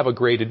 Now, we have a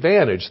great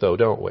advantage, though,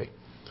 don't we?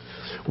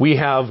 We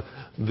have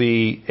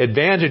the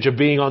advantage of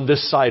being on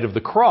this side of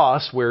the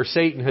cross where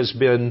Satan has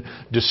been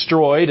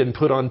destroyed and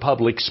put on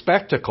public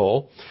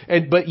spectacle.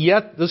 But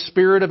yet the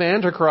spirit of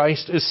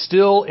Antichrist is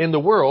still in the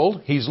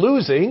world. He's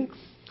losing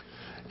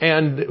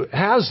and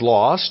has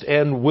lost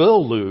and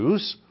will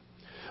lose.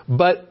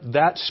 But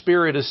that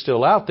spirit is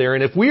still out there.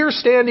 And if we are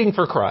standing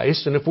for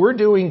Christ and if we're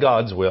doing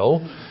God's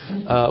will,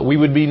 we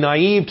would be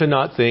naive to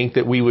not think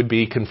that we would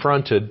be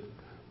confronted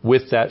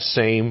with that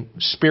same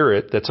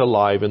spirit that's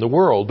alive in the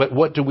world. But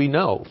what do we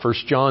know? 1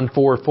 John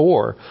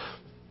 4:4,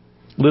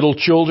 little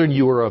children,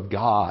 you are of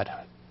God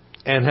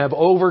and have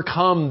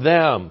overcome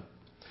them.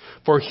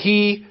 For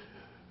he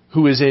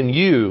who is in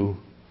you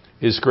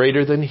is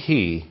greater than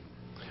he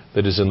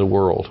that is in the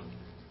world.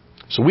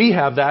 So we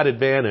have that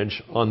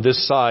advantage on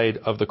this side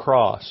of the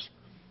cross.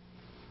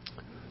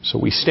 So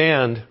we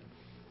stand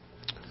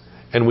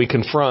and we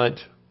confront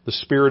the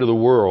spirit of the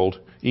world,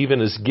 even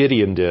as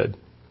Gideon did.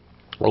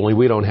 Only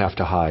we don't have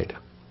to hide.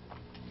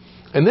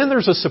 And then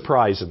there's a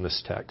surprise in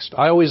this text.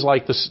 I always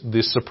like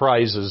the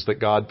surprises that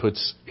God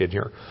puts in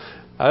here.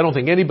 I don't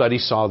think anybody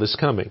saw this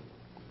coming.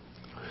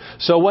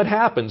 So what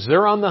happens?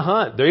 They're on the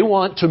hunt. They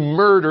want to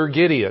murder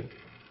Gideon.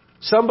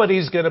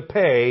 Somebody's going to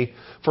pay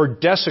for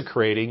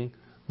desecrating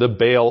the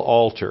Baal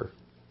altar.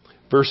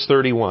 Verse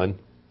 31.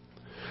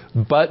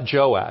 But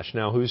Joash.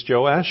 Now who's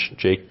Joash?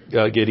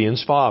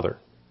 Gideon's father.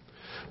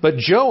 But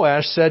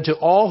Joash said to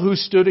all who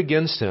stood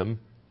against him,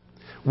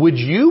 would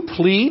you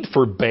plead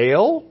for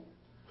Baal?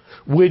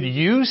 Would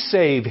you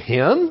save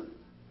him?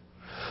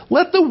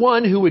 Let the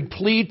one who would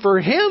plead for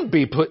him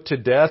be put to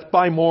death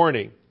by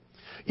morning.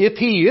 If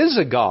he is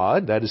a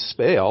god, that is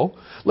Baal,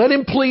 let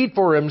him plead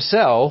for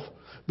himself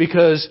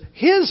because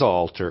his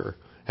altar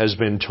has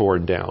been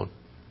torn down.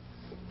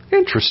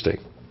 Interesting.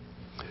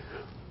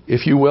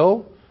 If you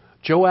will,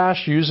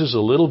 Joash uses a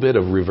little bit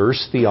of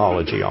reverse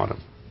theology on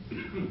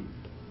him.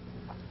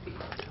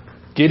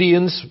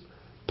 Gideon's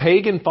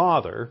pagan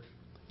father.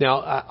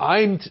 Now,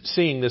 I'm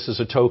seeing this as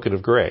a token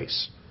of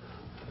grace,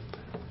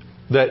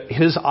 that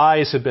his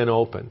eyes have been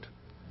opened.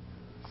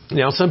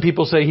 Now, some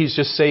people say he's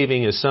just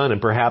saving his son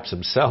and perhaps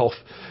himself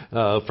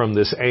from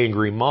this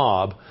angry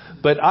mob,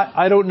 but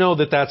I don't know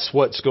that that's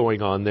what's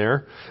going on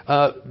there.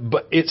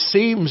 But it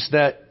seems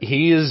that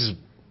he's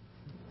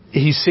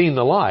seen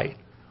the light.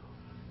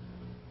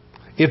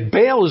 If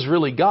Baal is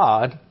really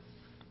God,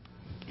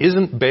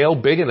 isn't Baal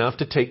big enough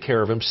to take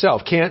care of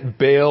himself? Can't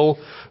Baal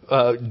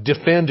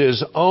defend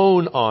his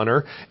own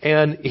honor?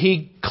 And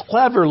he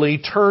cleverly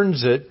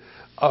turns it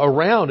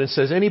around and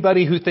says,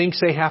 anybody who thinks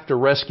they have to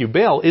rescue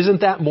Baal,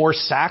 isn't that more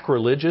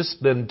sacrilegious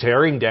than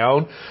tearing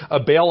down a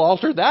Baal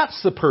altar?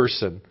 That's the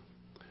person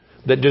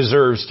that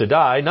deserves to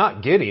die,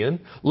 not Gideon.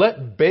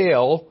 Let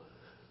Baal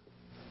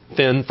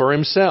fend for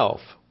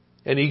himself.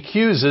 And he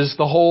accuses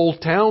the whole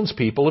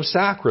townspeople of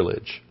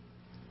sacrilege.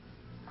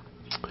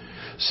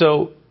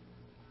 So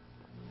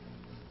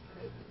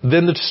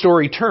then the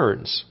story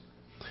turns.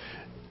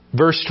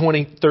 Verse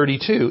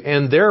 32,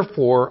 and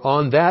therefore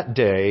on that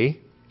day,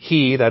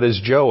 he, that is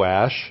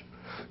Joash,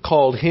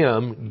 called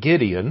him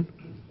Gideon,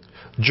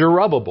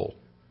 Jerubbaal.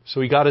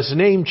 So he got his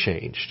name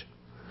changed,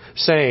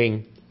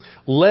 saying,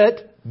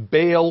 let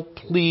Baal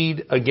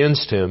plead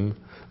against him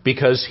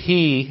because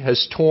he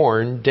has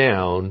torn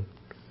down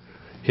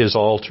his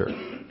altar.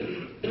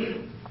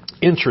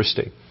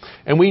 Interesting.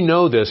 And we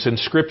know this in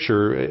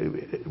Scripture.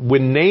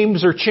 When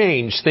names are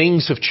changed,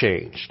 things have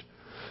changed.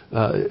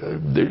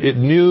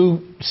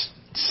 New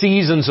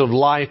seasons of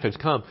life have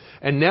come.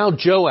 And now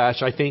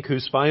Joash, I think,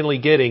 who's finally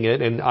getting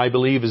it, and I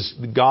believe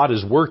God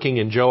is working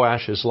in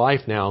Joash's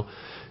life now,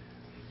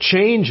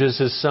 changes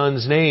his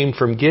son's name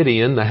from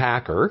Gideon, the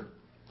hacker,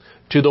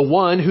 to the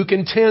one who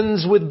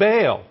contends with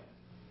Baal.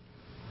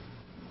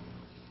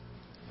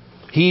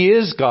 He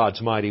is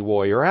God's mighty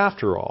warrior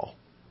after all,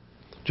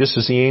 just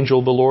as the angel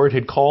of the Lord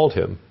had called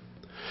him.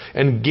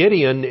 And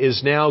Gideon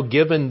is now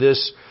given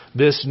this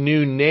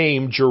new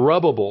name,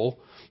 Jerubbaal,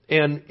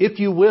 and if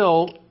you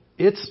will,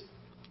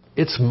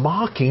 it's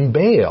mocking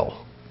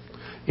Baal.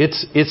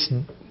 It's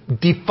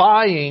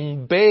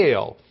defying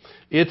Baal.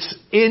 It's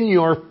in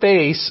your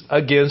face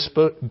against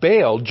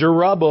Baal,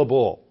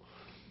 Jerubbaal.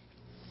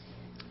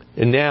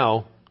 And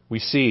now we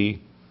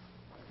see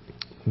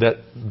that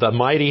the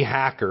mighty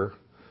hacker,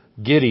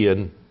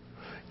 Gideon,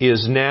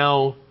 is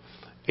now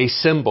a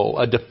symbol,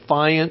 a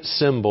defiant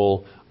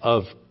symbol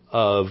of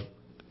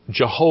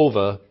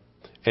Jehovah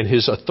and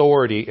his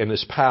authority and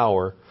his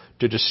power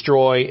to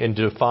destroy and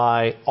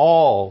defy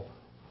all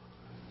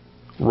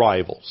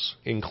rivals,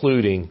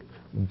 including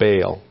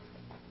Baal.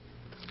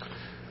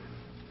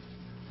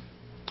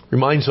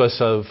 Reminds us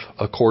of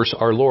course,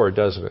 our Lord,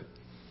 doesn't it?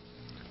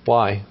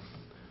 Why?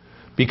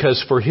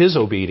 Because for his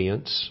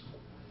obedience,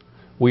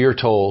 we are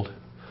told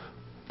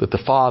that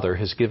the Father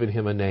has given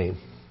him a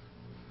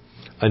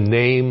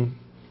name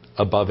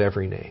above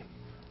every name.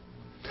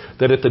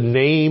 That at the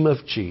name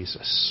of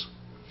Jesus,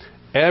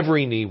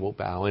 every knee will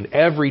bow and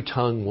every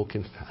tongue will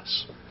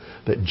confess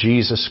that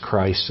Jesus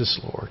Christ is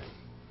Lord.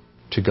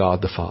 To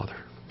God the Father,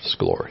 His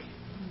glory.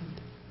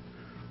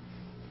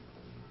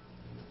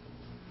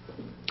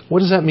 What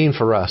does that mean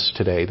for us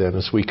today then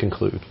as we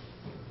conclude?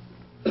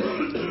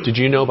 Did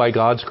you know by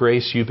God's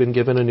grace you've been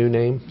given a new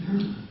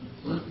name?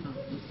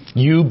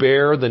 You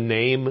bear the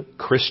name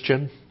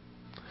Christian.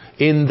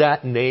 In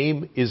that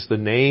name is the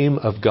name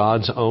of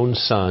God's own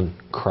Son,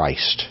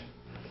 Christ.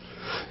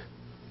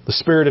 The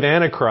spirit of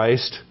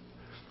Antichrist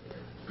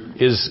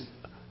is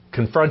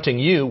confronting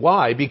you.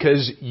 Why?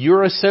 Because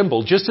you're a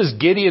symbol. Just as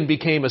Gideon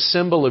became a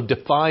symbol of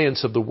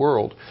defiance of the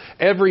world,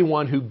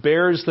 everyone who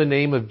bears the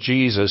name of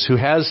Jesus, who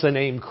has the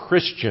name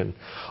Christian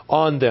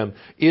on them,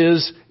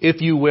 is, if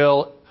you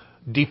will,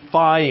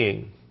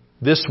 defying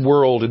this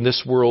world and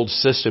this world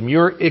system.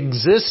 Your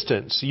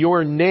existence,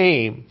 your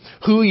name,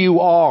 who you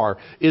are,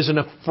 is an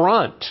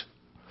affront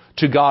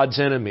to God's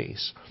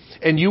enemies.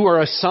 And you are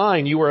a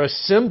sign, you are a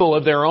symbol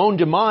of their own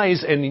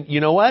demise. And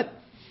you know what?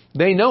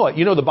 They know it.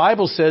 You know, the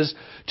Bible says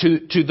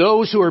to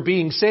those who are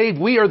being saved,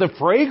 we are the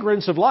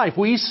fragrance of life.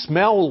 We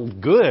smell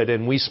good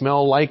and we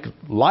smell like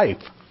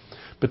life.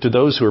 But to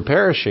those who are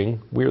perishing,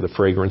 we are the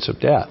fragrance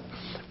of death.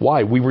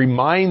 Why? We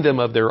remind them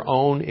of their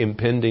own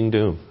impending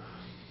doom.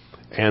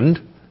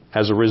 And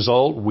as a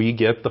result, we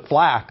get the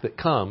flack that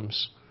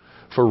comes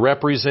for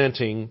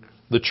representing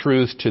the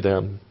truth to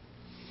them.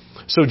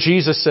 So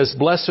Jesus says,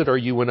 "Blessed are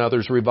you when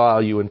others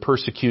revile you and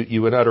persecute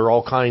you and utter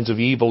all kinds of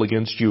evil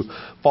against you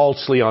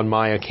falsely on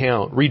my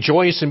account.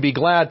 Rejoice and be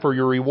glad, for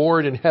your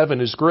reward in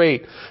heaven is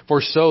great, for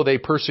so they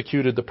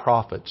persecuted the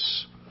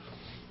prophets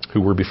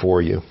who were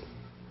before you."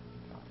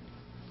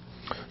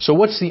 So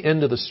what's the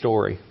end of the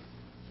story?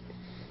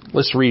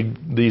 Let's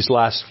read these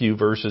last few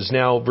verses.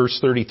 Now, verse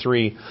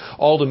 33,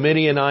 all the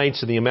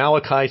Midianites and the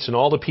Amalekites and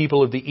all the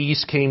people of the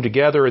east came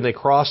together, and they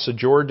crossed the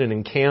Jordan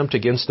and camped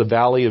against the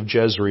valley of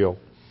Jezreel.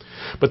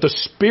 But the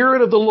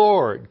Spirit of the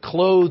Lord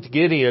clothed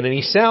Gideon, and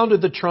he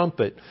sounded the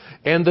trumpet,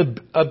 and the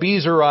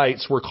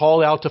Abiezrites were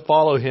called out to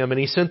follow him, and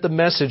he sent the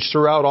message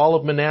throughout all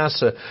of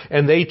Manasseh,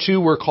 and they too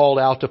were called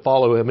out to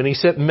follow him. And he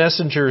sent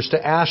messengers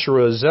to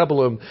Asherah,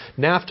 Zebulun,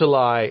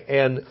 Naphtali,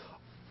 and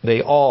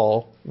they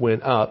all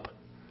went up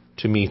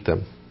to meet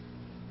them.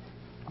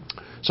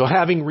 So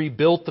having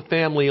rebuilt the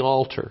family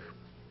altar,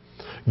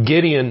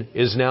 Gideon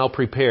is now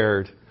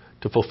prepared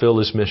to fulfill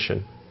his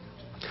mission.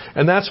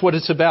 And that's what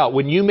it's about.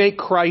 When you make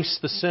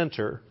Christ the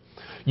center,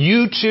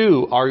 you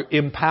too are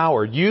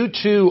empowered. You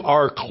too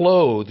are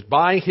clothed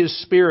by His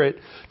Spirit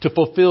to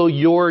fulfill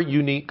your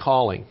unique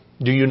calling.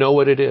 Do you know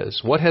what it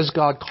is? What has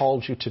God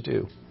called you to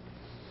do?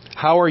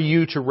 How are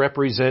you to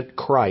represent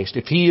Christ?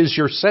 If He is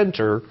your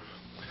center,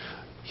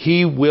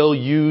 He will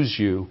use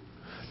you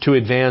to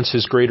advance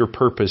His greater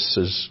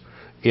purposes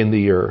in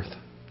the earth.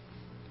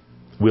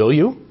 Will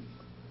you?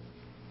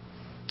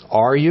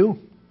 Are you?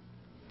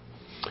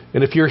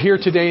 And if you're here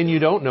today and you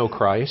don't know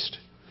Christ,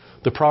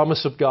 the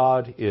promise of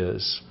God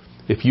is,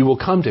 if you will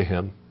come to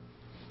Him,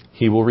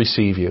 He will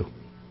receive you.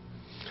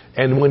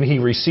 And when He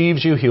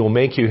receives you, He will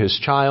make you His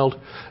child,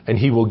 and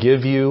He will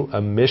give you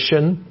a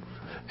mission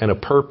and a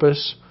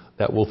purpose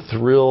that will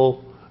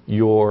thrill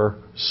your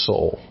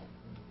soul.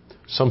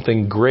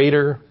 Something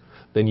greater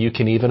than you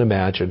can even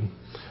imagine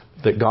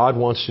that God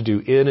wants to do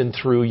in and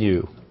through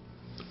you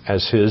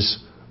as His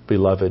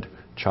beloved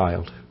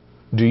child.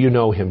 Do you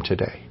know Him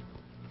today?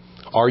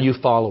 Are you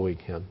following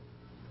Him?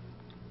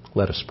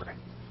 Let us pray.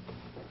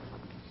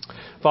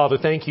 Father,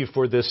 thank You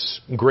for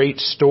this great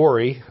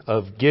story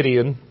of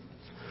Gideon,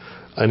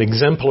 an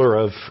exemplar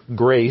of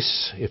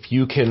grace. If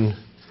You can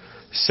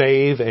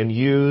save and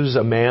use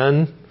a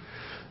man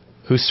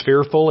who's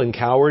fearful and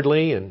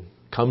cowardly and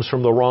comes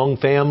from the wrong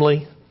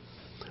family,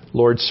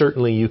 Lord,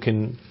 certainly You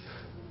can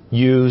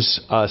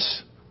use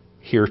us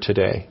here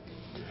today.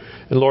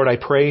 And Lord, I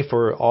pray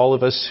for all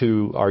of us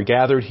who are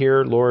gathered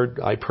here. Lord,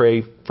 I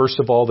pray, first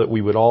of all, that we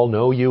would all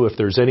know You. If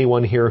there's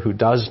anyone here who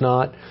does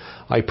not,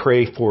 I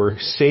pray for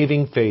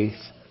saving faith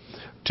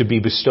to be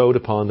bestowed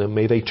upon them.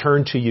 May they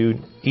turn to You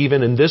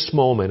even in this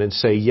moment and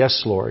say,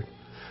 yes, Lord.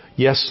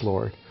 Yes,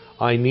 Lord.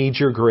 I need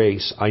Your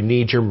grace. I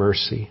need Your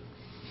mercy.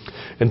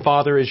 And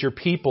Father, as Your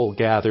people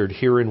gathered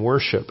here in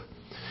worship,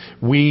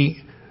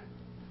 we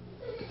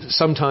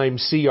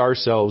sometimes see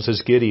ourselves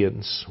as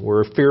Gideons.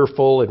 We're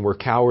fearful and we're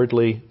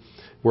cowardly.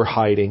 We're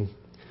hiding.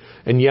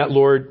 And yet,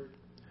 Lord,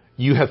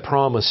 You have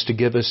promised to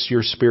give us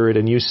Your Spirit.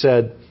 And You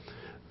said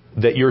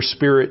that Your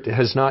Spirit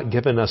has not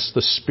given us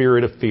the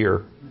spirit of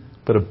fear,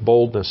 but of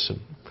boldness and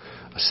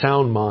a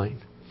sound mind.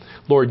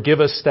 Lord, give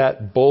us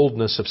that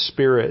boldness of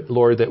spirit,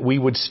 Lord, that we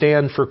would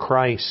stand for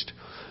Christ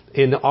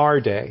in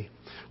our day.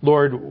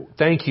 Lord,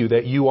 thank You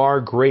that You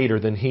are greater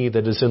than he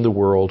that is in the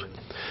world.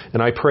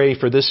 And I pray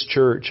for this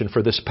church and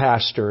for this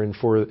pastor and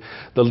for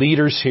the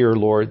leaders here,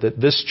 Lord, that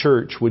this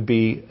church would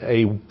be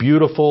a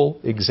beautiful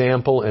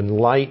example and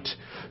light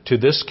to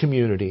this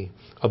community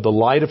of the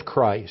light of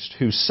Christ,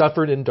 who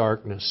suffered in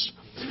darkness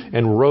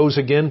and rose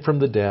again from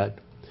the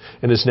dead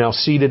and is now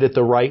seated at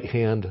the right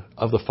hand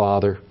of the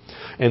Father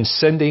and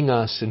sending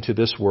us into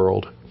this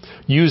world.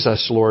 Use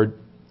us, Lord,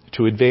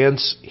 to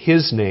advance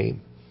His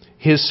name,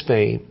 His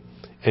fame,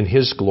 and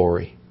His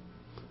glory.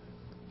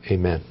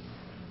 Amen.